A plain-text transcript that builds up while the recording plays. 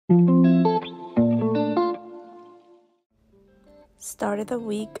Started the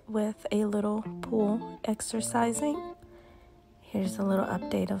week with a little pool exercising. Here's a little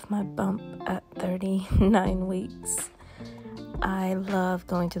update of my bump at 39 weeks. I love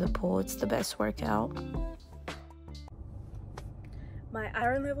going to the pool. It's the best workout. My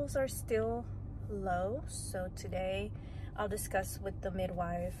iron levels are still low, so today I'll discuss with the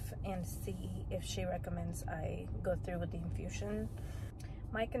midwife and see if she recommends I go through with the infusion.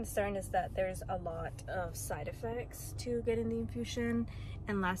 My concern is that there's a lot of side effects to getting the infusion,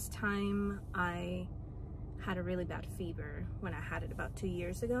 and last time I had a really bad fever when I had it about 2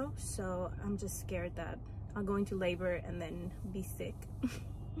 years ago, so I'm just scared that I'll go into labor and then be sick.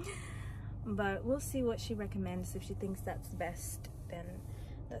 But we'll see what she recommends. If she thinks that's best, then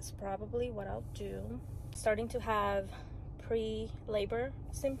that's probably what I'll do. Starting to have pre-labor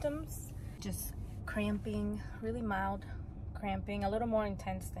symptoms, just cramping, really mild cramping, a little more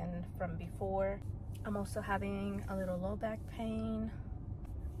intense than from before. I'm also having a little low back pain.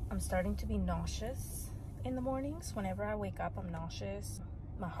 I'm starting to be nauseous in the mornings. Whenever I wake up, I'm nauseous.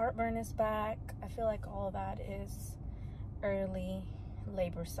 My heartburn is back. I feel like all of that is early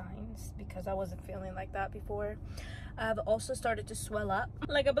labor signs because I wasn't feeling like that before. I've also started to swell up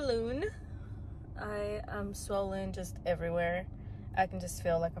like a balloon. I am swollen just everywhere. I can just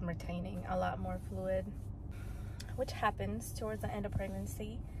feel like I'm retaining a lot more fluid, which happens towards the end of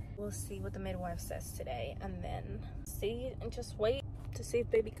pregnancy. We'll see what the midwife says today, and then see and just wait to see if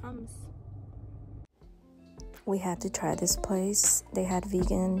baby comes. We had to try this place. They had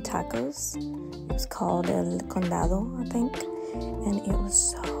vegan tacos. It was called El Condado, I think, and it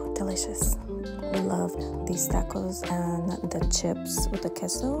was so delicious. We loved these tacos, and the chips with the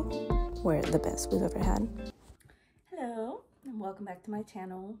queso were the best we've ever had. Hello, and welcome back to my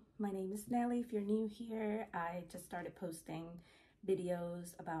channel. My name is Nelly. If you're new here, I just started posting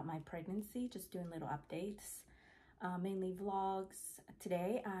videos about my pregnancy, just doing little updates, mainly vlogs.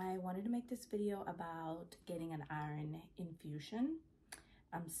 Today I wanted to make this video about getting an iron infusion.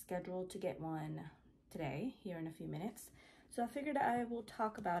 I'm scheduled to get one today, here in a few minutes, so I figured I will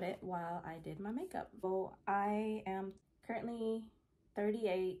talk about it while I did my makeup. So I am currently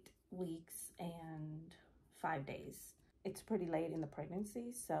 38 weeks and 5 days. It's pretty late in the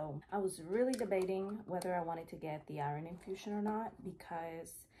pregnancy, so I was really debating whether I wanted to get the iron infusion or not,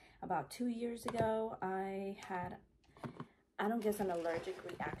 because about 2 years ago I had, I don't guess, an allergic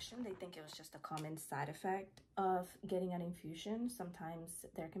reaction. They think it was just a common side effect of getting an infusion. Sometimes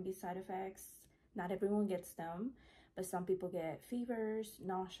there can be side effects. Not everyone gets them, but some people get fevers,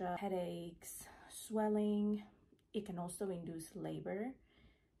 nausea, headaches, swelling. It can also induce labor.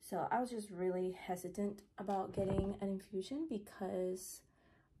 So I was just really hesitant about getting an infusion because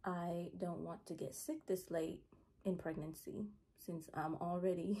I don't want to get sick this late in pregnancy, since I'm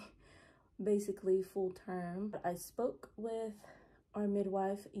already basically full term. I spoke with our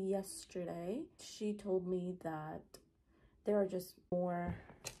midwife yesterday. She told me that there are just more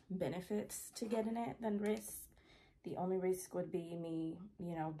benefits to getting it than risks. The only risk would be me,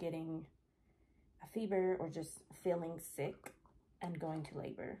 getting a fever or just feeling sick and going to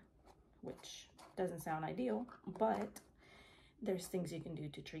labor, which doesn't sound ideal, but there's things you can do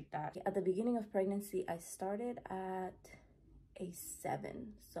to treat that. At the beginning of pregnancy, I started at a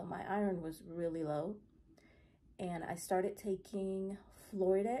 7, so my iron was really low, and I started taking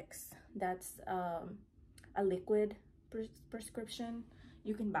Floridex. That's a liquid prescription.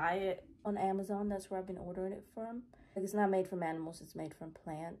 You can buy it on Amazon. That's where I've been ordering it from. It's not made from animals, it's made from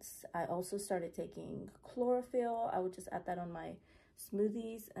plants. I also started taking chlorophyll. I would just add that on my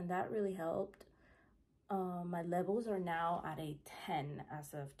smoothies, and that really helped. My levels are now at a 10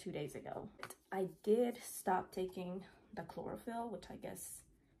 as of 2 days ago. I did stop taking the chlorophyll, which I guess,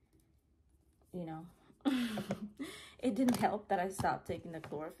 it didn't help that I stopped taking the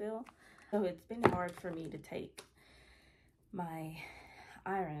chlorophyll. So it's been hard for me to take my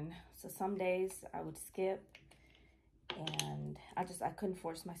iron. So some days I would skip, and I couldn't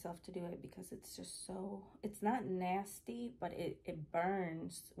force myself to do it because it's just so, it's not nasty, but it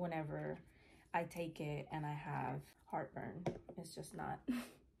burns whenever I take it, and I have heartburn. It's just not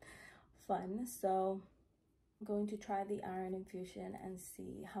fun. So I'm going to try the iron infusion and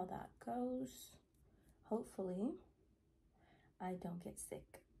see how that goes. Hopefully I don't get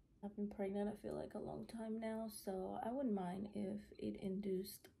sick. I've been pregnant, I feel like, a long time now, so I wouldn't mind if it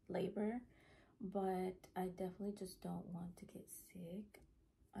induced labor, but I definitely just don't want to get sick.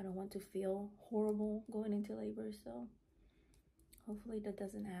 I don't want to feel horrible going into labor, so hopefully that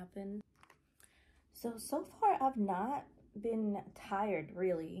doesn't happen. So far I've not been tired,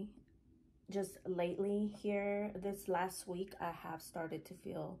 really. just lately here, this last week, I have started to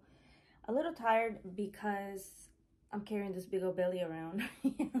feel a little tired because I'm carrying this big old belly around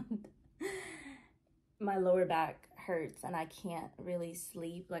and my lower back hurts and I can't really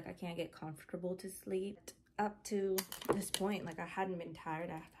sleep. Like, I can't get comfortable to sleep. Up to this point, like, I hadn't been tired.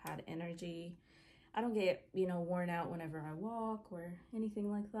 I've had energy. I don't get, you know, worn out whenever I walk or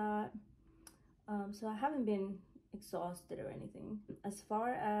anything like that. So I haven't been exhausted or anything. As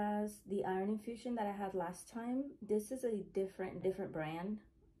far as the iron infusion that I had last time, this is a different brand.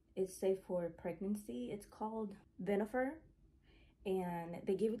 It's safe for pregnancy. It's called Venofer, and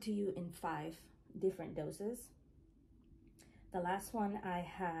they give it to you in 5 different doses. The last one I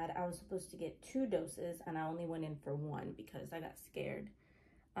had, I was supposed to get 2 doses and I only went in for 1 because I got scared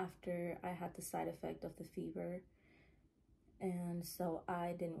after I had the side effect of the fever, and so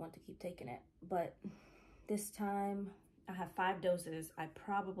I didn't want to keep taking it. But this time I have 5 doses. I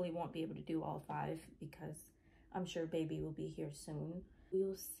probably won't be able to do all 5 because I'm sure baby will be here soon.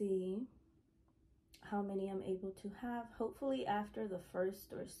 We'll see how many I'm able to have. Hopefully after the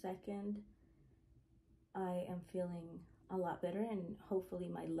 1st or 2nd, I am feeling a lot better, and hopefully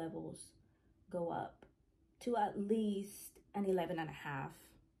my levels go up to at least an 11.5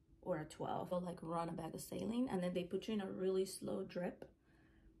 or a 12. They'll like run a bag of saline and then they put you in a really slow drip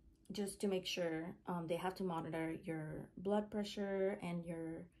just to make sure. They have to monitor your blood pressure and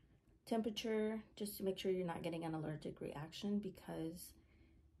your temperature just to make sure you're not getting an allergic reaction, because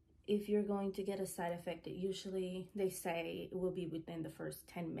if you're going to get a side effect, it usually, they say, it will be within the first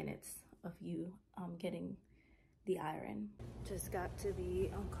 10 minutes of you getting the iron. Just got to the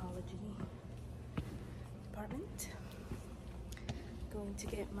oncology department. Going to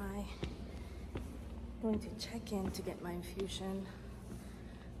check in to get my infusion.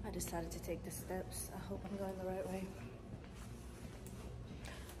 I decided to take the steps. I hope I'm going the right way.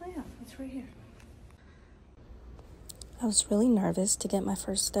 Oh yeah, it's right here. I was really nervous to get my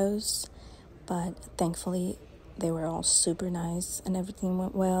first dose, but thankfully they were all super nice and everything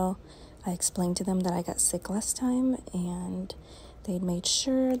went well. I explained to them that I got sick last time and they'd made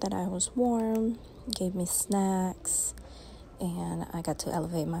sure that I was warm, gave me snacks, and I got to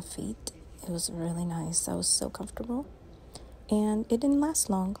elevate my feet. It was really nice. I was so comfortable, and it didn't last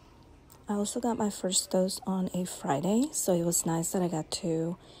long. I also got my first dose on a Friday, so it was nice that I got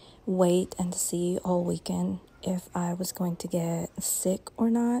to wait and see all weekend if I was going to get sick or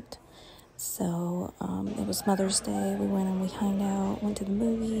not. So it was Mother's Day. We went and we hung out, went to the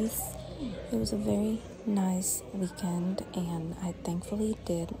movies. It was a very nice weekend, and I thankfully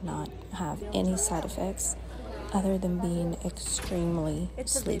did not have any side effects other than being extremely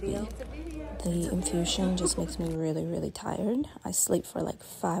sleepy. The infusion just makes me really tired. I sleep for like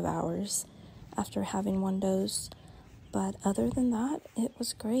 5 hours after having 1 dose, but other than that, it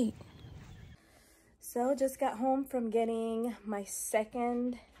was great. So just got home from getting my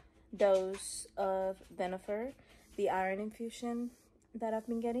 2nd dose of Venofer, the iron infusion that I've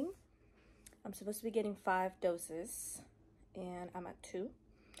been getting. I'm supposed to be getting 5 doses and I'm at 2.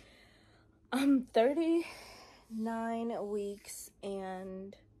 I'm 39 weeks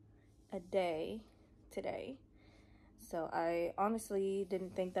and a day today. So I honestly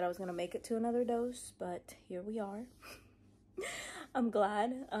didn't think that I was gonna make it to another dose, but here we are. I'm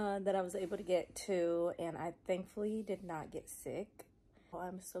glad that I was able to get 2, and I thankfully did not get sick.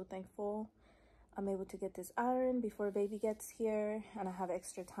 I'm so thankful I'm able to get this iron before baby gets here, and I have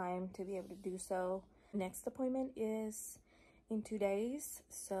extra time to be able to do so. Next appointment is in 2 days,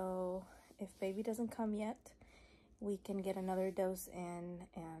 so if baby doesn't come yet, we can get another dose in,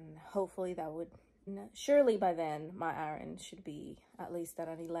 and hopefully that would, surely by then my iron should be at least at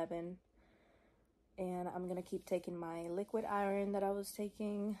an 11. And I'm gonna keep taking my liquid iron that I was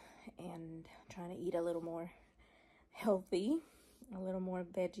taking and trying to eat a little more healthy, a little more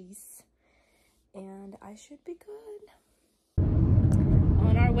veggies, and I should be good.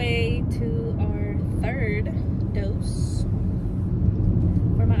 On our way to our 3rd dose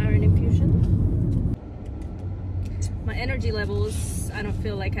for my iron infusion. My energy levels, I don't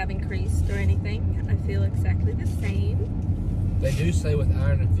feel like have increased or anything. I feel exactly the same. They do say with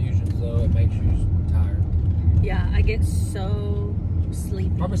iron infusions though, it makes you tired. Yeah, I get so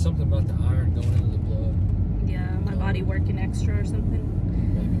sleepy. Probably something about the iron going into the blood. Yeah, my body working extra or something.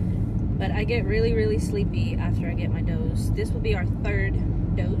 But I get really sleepy after I get my dose. This will be our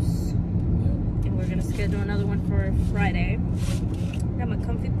 3rd dose. Yep. And we're gonna schedule another one for Friday. Got my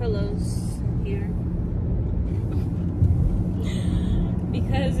comfy pillows here.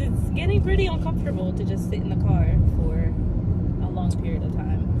 Because it's getting pretty uncomfortable to just sit in the car for a long period of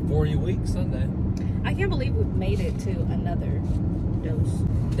time. 40 weeks Sunday. I can't believe we've made it to another dose.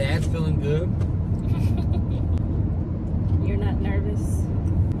 Dad's feeling good. You're not nervous?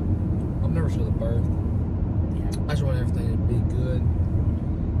 I'm nervous for the birth. Yeah. I just want everything to be good.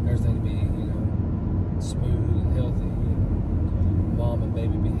 Everything to be, you know, smooth and healthy. And mom and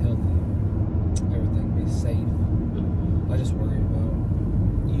baby be healthy. Everything be safe. I just worry about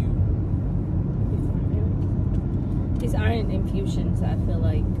you. These iron infusions, I feel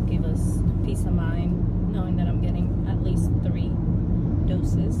like, give us peace of mind knowing that I'm getting at least 3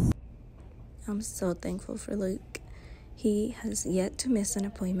 doses. I'm so thankful for Luke. He has yet to miss an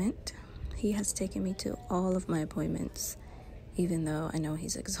appointment. He has taken me to all of my appointments, even though I know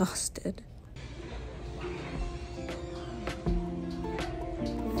he's exhausted.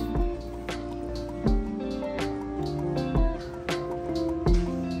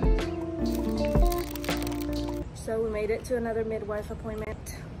 So we made it to another midwife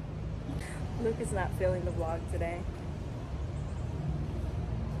appointment. Luke is not feeling the vlog today.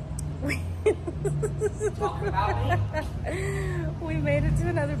 Talking about me? We made it to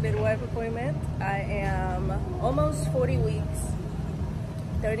another midwife appointment. I am almost 40 weeks,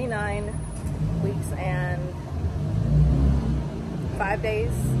 39 weeks and 5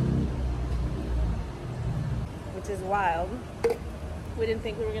 days, which is wild. We didn't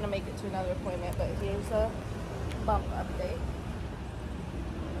think we were gonna make it to another appointment, but here's a bump update.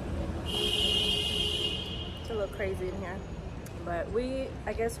 It's a little crazy in here. But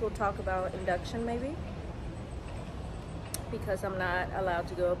I guess we'll talk about induction maybe, because I'm not allowed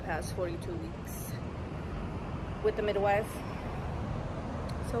to go past 42 weeks with the midwife.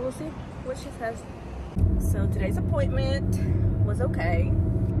 So we'll see what she says. So today's appointment was okay.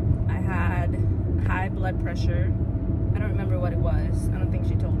 I had high blood pressure. I don't remember what it was. I don't think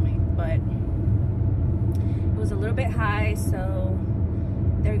she told me, but it was a little bit high, so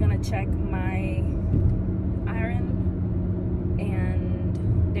they're gonna check my iron,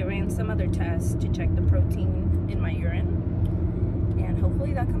 and they ran some other tests to check the protein in my urine, and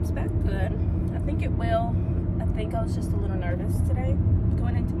hopefully that comes back good. I think it will. I think I was just a little nervous today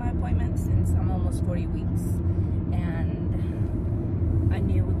going into my appointment since I'm almost 40 weeks, and I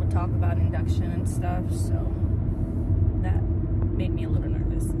knew we would talk about induction and stuff, so that made me a little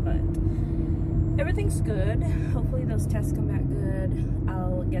nervous, but everything's good. Hopefully those tests come back good.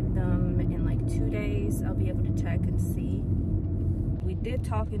 I'll get them in like 2 days. I'll be able to check and see. We did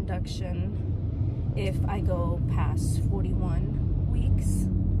talk induction if I go past 41 weeks.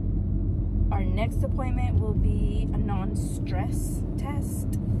 Our next appointment will be a non-stress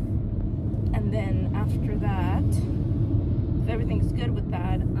test. And then after that, if everything's good with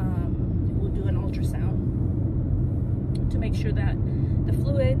that, we'll do an ultrasound to make sure that the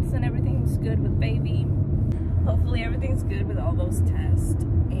fluids and everything's good with baby. Hopefully everything's good with all those tests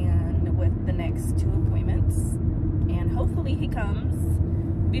and with the next 2 appointments. And hopefully he comes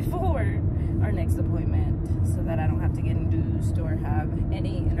before our next appointment so that I don't have to get induced or have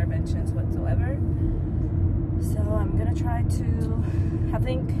any interventions whatsoever. So I'm gonna try to, I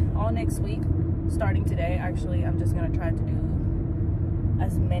think all next week, starting today, actually, I'm just gonna try to do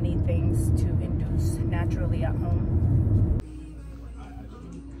as many things to induce naturally at home.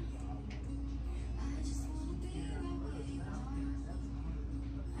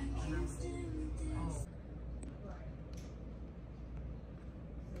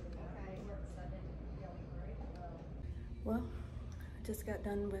 Well, I just got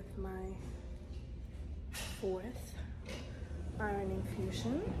done with my 4th iron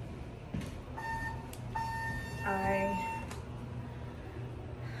infusion. I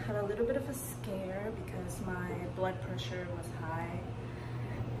had a little bit of a scare because my blood pressure was high,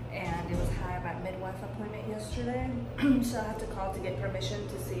 and it was high at my midwife appointment yesterday. So I had to call to get permission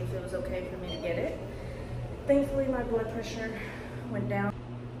to see if it was okay for me to get it. Thankfully, my blood pressure went down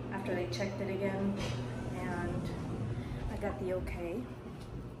after they checked it again, and I got the okay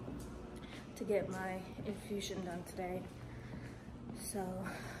to get my infusion done today. So,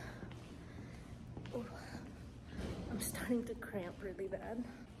 ooh, I'm starting to cramp really bad.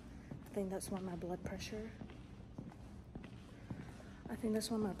 I think that's why my blood pressure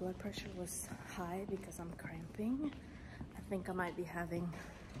was high, because I'm cramping. I think I might be having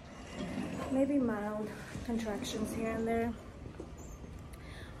maybe mild contractions here and there,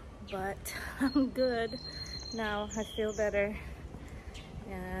 but I'm good now. I feel better,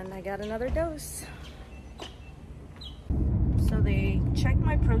 and I got another dose. So they checked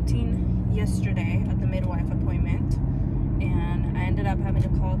my protein yesterday at the midwife appointment, and I ended up having to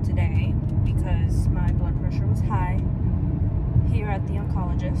call today because my blood pressure was high here at the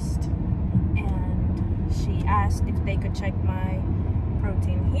oncologist, and she asked if they could check my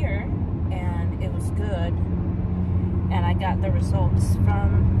protein here, and it was good. and I got the results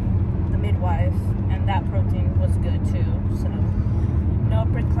from the midwife, and that protein was good too. So no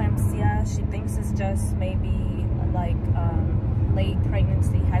preeclampsia. She thinks it's just maybe like late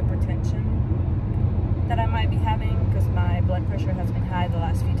pregnancy hypertension that I might be having, because my blood pressure has been high the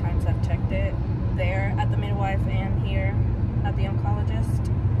last few times I've checked it there at the midwife and here at the oncologist.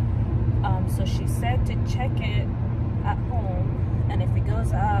 So she said to check it at home, and if it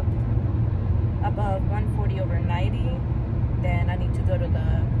goes up above 140/90, then I need to go to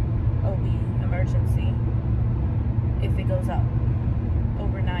the OB emergency if it goes up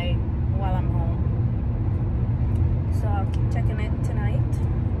overnight while I'm home. So I'll keep checking it tonight,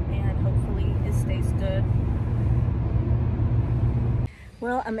 and hopefully it stays good.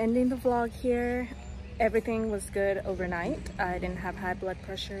 Well, I'm ending the vlog here. Everything was good overnight. I didn't have high blood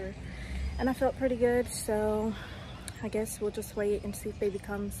pressure, and I felt pretty good. So I guess we'll just wait and see if baby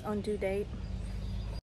comes on due date.